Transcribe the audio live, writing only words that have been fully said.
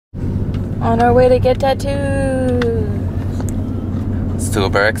On our way to get tattoos.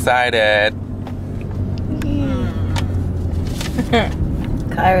 Super excited.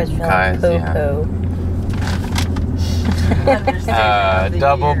 Kyra's feeling poo-poo.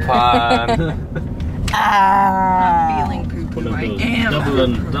 Double pun. Feeling poo-poo. I am. Double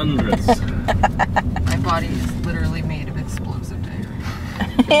entendres. My body is literally made of explosive diarrhea.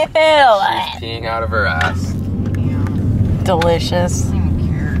 She's peeing out of her ass. Yeah. Delicious. I don't even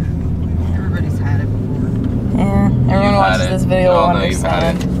care. Everybody's had it before. Yeah, everyone watches this video will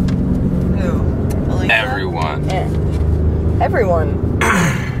understand. Who? Alicia? Everyone. Yeah. Everyone.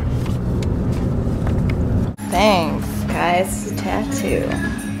 Thanks, guys. Tattoo.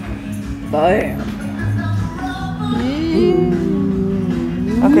 Bam.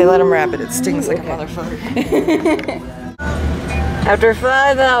 Okay, let him wrap it. It stings like a motherfucker. After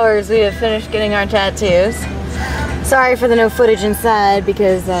 5 hours, we have finished getting our tattoos. Sorry for the no footage inside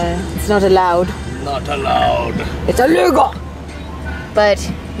because it's not allowed. Not allowed. It's illegal! But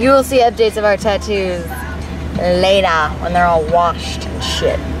you will see updates of our tattoos later when they're all washed and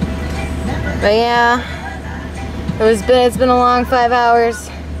shit. But yeah, it's been a long 5 hours.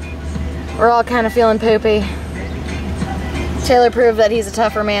 We're all kind of feeling poopy. Taylor proved that he's a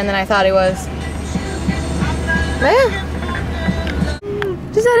tougher man than I thought he was. But yeah.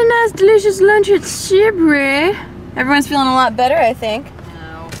 Just had a nice delicious lunch at Shibri. Everyone's feeling a lot better, I think.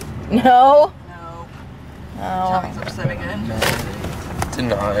 No. No? No. Oh. Tommy's upset again.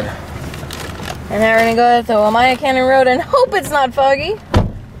 Denied. And now we're gonna go at the Waimea Canyon Road and hope it's not foggy.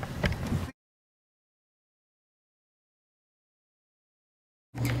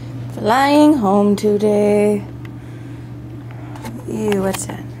 Flying home today. Ew, what's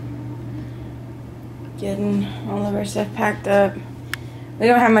that? Getting all of our stuff packed up. We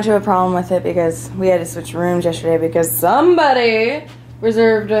don't have much of a problem with it because we had to switch rooms yesterday because somebody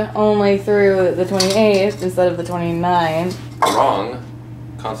reserved only through the 28th instead of the 29th. Wrong.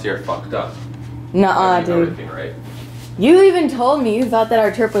 Concierge fucked up. Nuh-uh, dude. Everything right. You even told me you thought that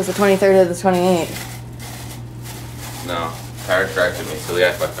our trip was the 23rd or the 28th. No. Tyra corrected me, so the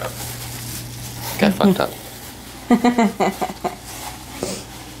guy fucked up. Got fucked up.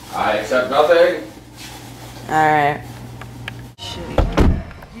 I accept nothing. Alright.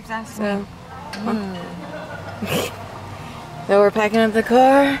 Keeps asking me. So we're packing up the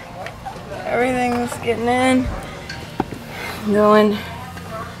car. Everything's getting in. Going,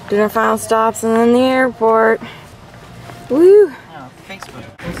 doing our final stops and then the airport. Woo! Oh,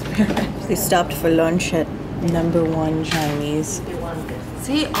 Facebook. They stopped for lunch at #1 Chinese.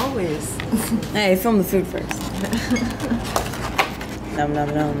 See, always. Hey, film the food first. Nom nom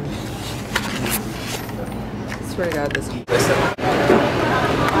nom. I swear to God, this.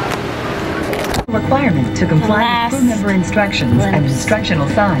 Requirement to comply with crew member instructions and instructional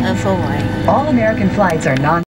signs. FOI. All American flights are non